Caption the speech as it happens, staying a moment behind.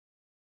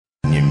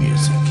in your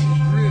music.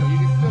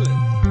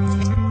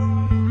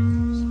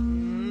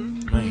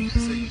 Man,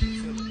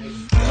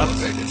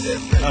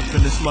 up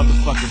in this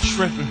motherfucking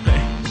tripping,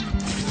 man.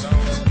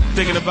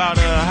 Thinking about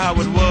how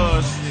it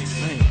was,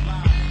 man,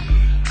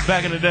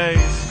 back in the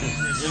days,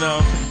 you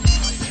know.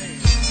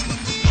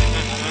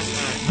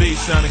 Beat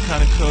sounded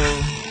kinda cool.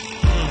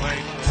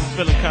 I'm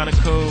feeling kinda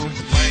cool.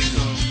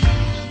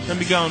 Let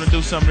me go on and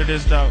do something to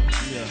this, though.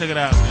 Check it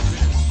out.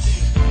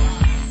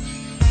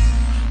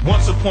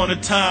 Once upon a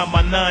time,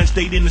 my nine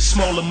stayed in the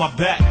small of my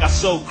back. I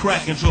sold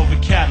crack and drove a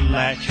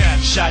Cadillac.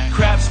 Shot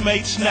craps,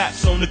 made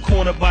snaps on the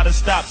corner by the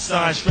stop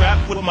sign.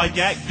 Strapped with my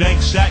yak,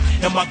 dank shack,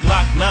 and my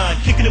Glock 9.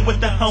 Kicking it with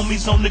the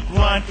homies on the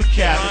grind for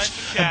cabbage.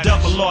 A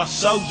double R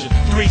soldier,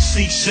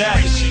 3C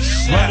savage.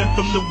 Running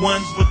from the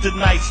ones with the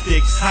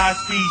nightsticks. High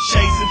speed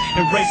chasing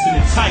and racing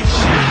in tight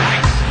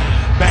shit.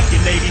 Back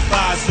in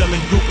 85, selling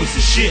groupers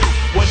of shit.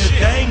 Wasn't a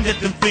thing that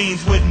them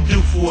fiends wouldn't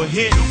do for a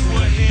hit.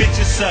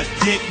 Bitches suck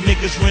dick,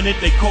 niggas rented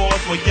their cars,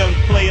 while young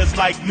players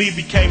like me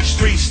became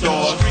street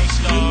stars.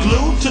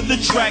 Glued to the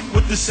track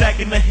with the sack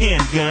and the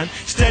handgun.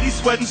 Steady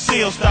sweating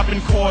seals, stopping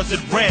cars at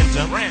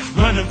random.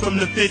 Running from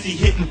the 50,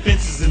 hitting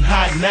fences and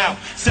hiding out.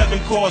 7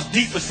 cars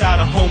deep beside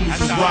the homies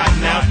was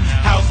riding out.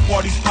 House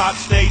parties pop,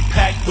 stayed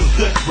packed with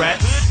hood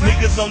rats.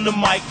 Niggas on the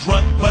mic,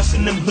 drunk,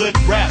 busting them hood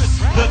raps.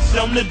 Hooks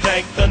on the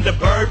dank,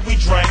 Thunderbird we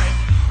drank.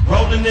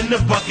 Rolling in the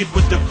bucket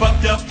with the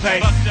fucked up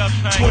paint.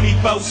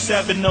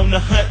 24/7 on the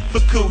hunt for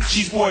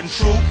coochies. Warden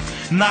Troop,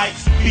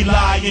 Nikes,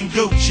 Feli, and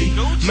Gucci.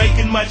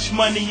 Making much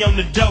money on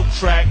the dope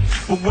track.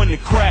 But when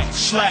it cracked,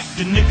 slacked,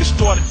 the niggas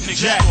started to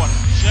jack.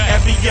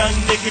 Every young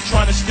nigga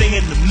trying to stay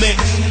in the mix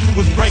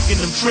was breaking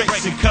them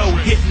tricks and cold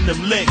hitting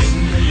them licks.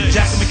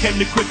 Jacking became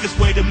the quickest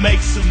way to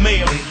make some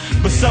meal.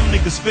 But some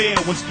niggas fail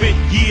when spent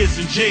years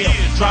in jail.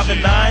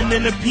 Driving 9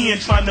 in the pen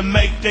trying to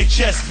make their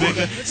chest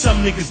bigger.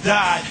 Some niggas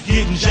died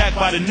getting jacked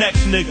by the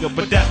next nigga.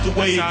 But that's the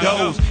way it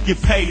goes. You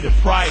pay the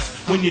price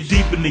when you're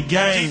deep in the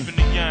game.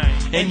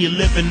 And you're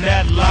living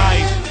that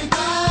life.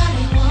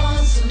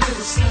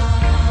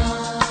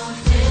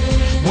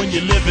 When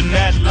you're living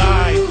that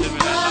life.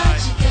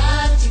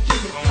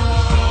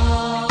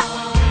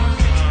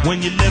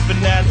 When you're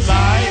living that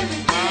life.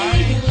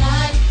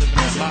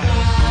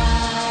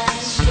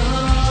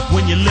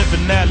 When you're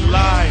living that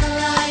life.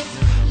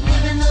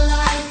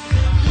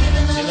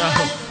 You know,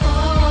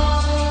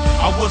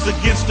 I was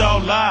against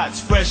all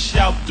odds, fresh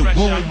out the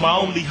womb. My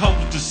only hope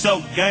was to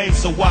soak game,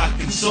 so I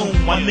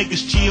consumed. My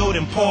niggas chilled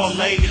and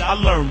parlayed. I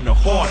learned the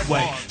hard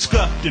way.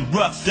 Scuffed and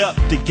roughed up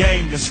the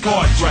game and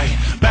scarred drain.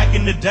 Back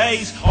in the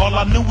days, all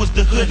I knew was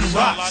the hood and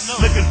rocks.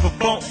 Looking for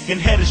funk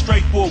and headed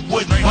straight for a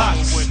wooden box.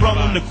 Sprung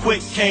on the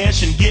quick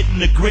cash and getting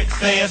the grit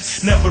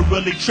fast. Never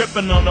really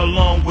tripping on no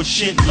long with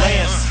shit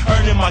last.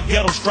 Earning my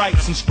ghetto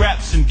stripes and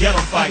scraps and ghetto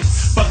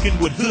fights. Fucking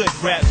with hood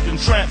rats and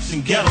tramps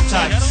and ghetto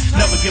types.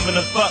 Never giving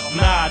a fuck,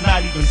 nah,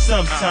 not even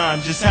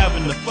sometimes. Just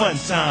having a fun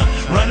time.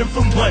 Running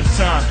from one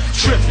time,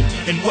 tripping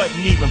and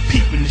wasn't even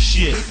peeping the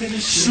shit.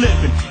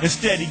 Slipping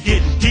instead of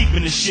getting deep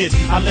in the shit.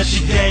 I let the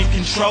game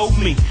control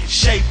me,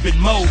 shape and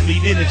mold me.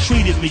 Then it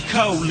treated me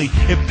coldly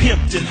and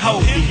pimped and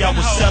hold me. I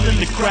was selling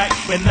the crack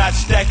and not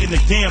stacking the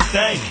damn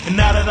thing. And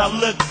now that I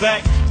look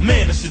back,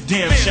 man, it's a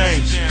damn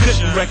shame.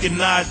 Couldn't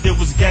recognize there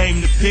was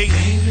game to pick.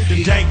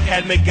 The dank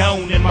had me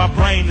gone and my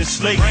brain is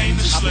sleep. I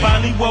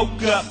finally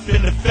woke up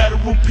in the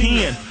federal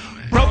pen.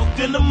 Broke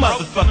in the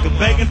motherfucker,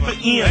 begging for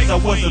ends. I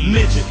was a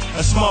midget,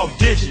 a small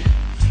digit,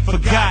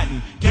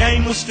 forgotten,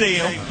 game was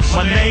stale.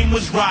 My name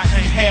was rotten,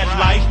 had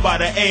life by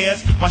the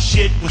ass. My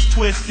shit was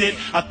twisted.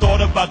 I thought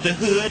about the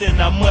hood and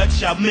how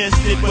much I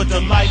missed it. But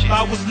the life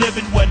I was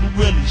living wasn't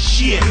really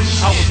shit.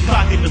 I was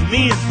clocking the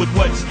mins but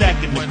wasn't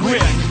stacking the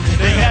grip.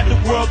 They had the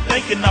world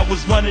thinking I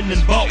was running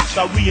in bulks.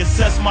 I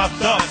reassessed my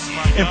thoughts,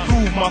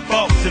 improved my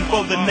faults. And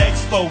for the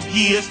next 4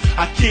 years,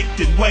 I kicked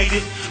and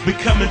waited,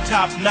 becoming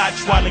top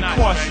notch while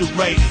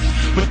incarcerated.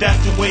 But that's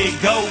the way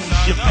it goes.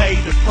 You pay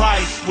the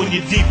price when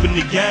you're deep in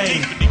the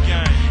game.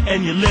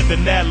 And you're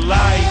living that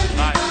life.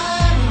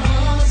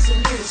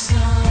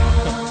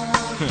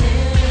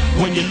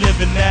 When you're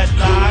living that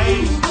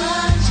life.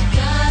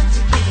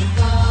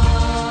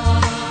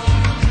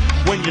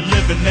 When you're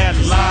living that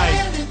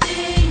life.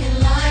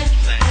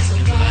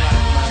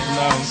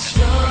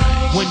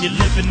 When you're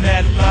living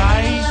that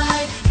life.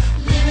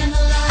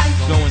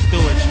 Going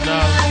through it, you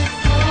know.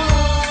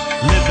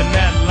 Living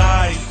that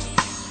life.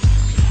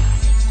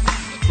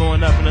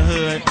 Growing up in the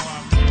hood.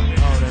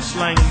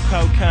 Slanging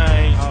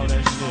cocaine, all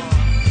that shit.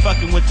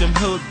 Fucking with them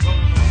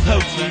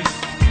hoochies.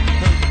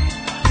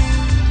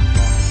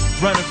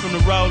 Running from the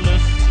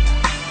rollers.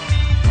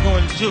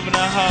 Going to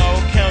juvenile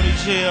hall, county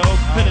jail,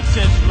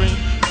 penitentiary.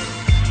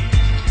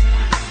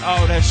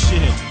 All that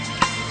shit.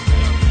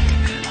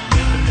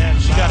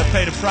 You gotta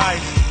pay the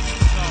price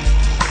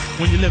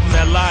when you're living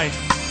that life.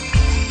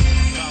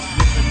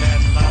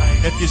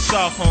 If you're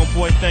soft,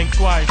 homeboy, think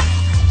twice.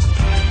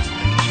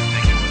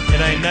 It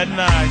ain't nothing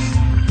nice.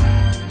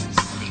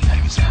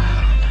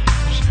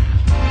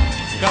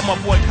 Got my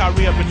boy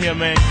Kyrie up in here,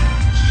 man.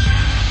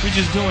 We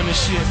just doing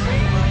this shit.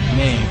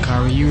 Man,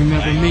 Kari, you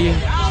remember me?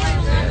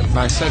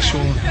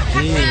 Bisexual?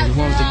 Yeah, the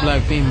one with the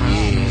black female.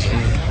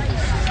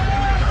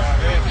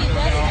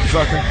 You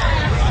fucking?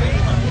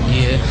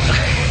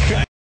 Yeah.